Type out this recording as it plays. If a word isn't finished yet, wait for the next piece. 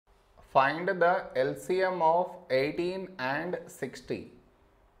Find the LCM of 18 and 60.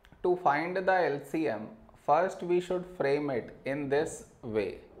 To find the LCM, first we should frame it in this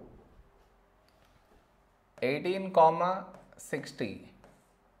way. 18, 60.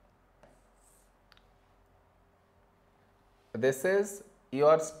 This is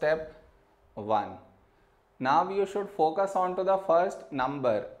your step 1. Now you should focus on to the first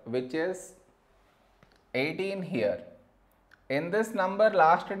number, which is 18 here. In this number,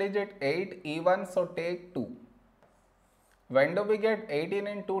 last digit 8 even, so take 2. When do we get 18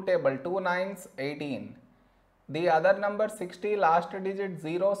 in 2 table? 2 9s 18. The other number 60, last digit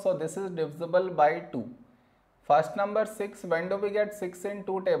 0, so this is divisible by 2. First number 6, when do we get 6 in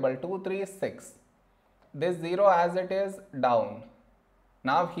 2 table? 2 3 6. This 0 as it is down.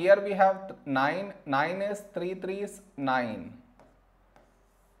 Now here we have 9, 9 is 3 3s 9.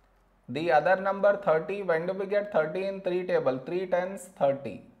 The other number 30, when do we get 30 in 3 table? 3 10s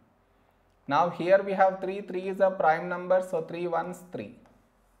 30. Now here we have 3, 3 is a prime number, so 3 1s 3.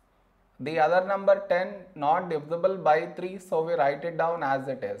 The other number 10 not divisible by 3, so we write it down as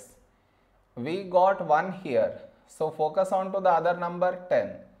it is. We got 1 here, so focus on to the other number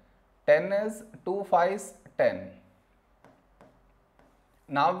 10. 10 is 2 5s 10.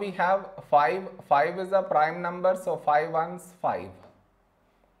 Now we have 5, 5 is a prime number, so 5 1s 5.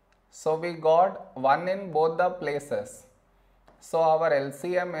 So we got 1 in both the places. So our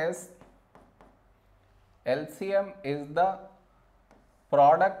LCM is the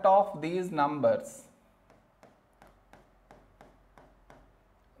product of these numbers,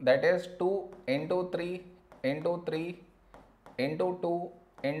 that is 2 into 3 into 3 into 2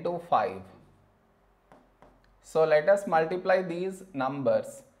 into 5. So let us multiply these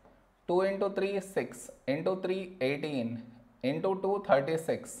numbers. 2 into 3 6, into 3 18, into 2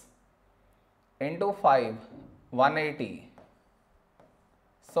 36, into 5 180.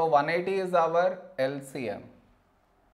 So 180 is our LCM.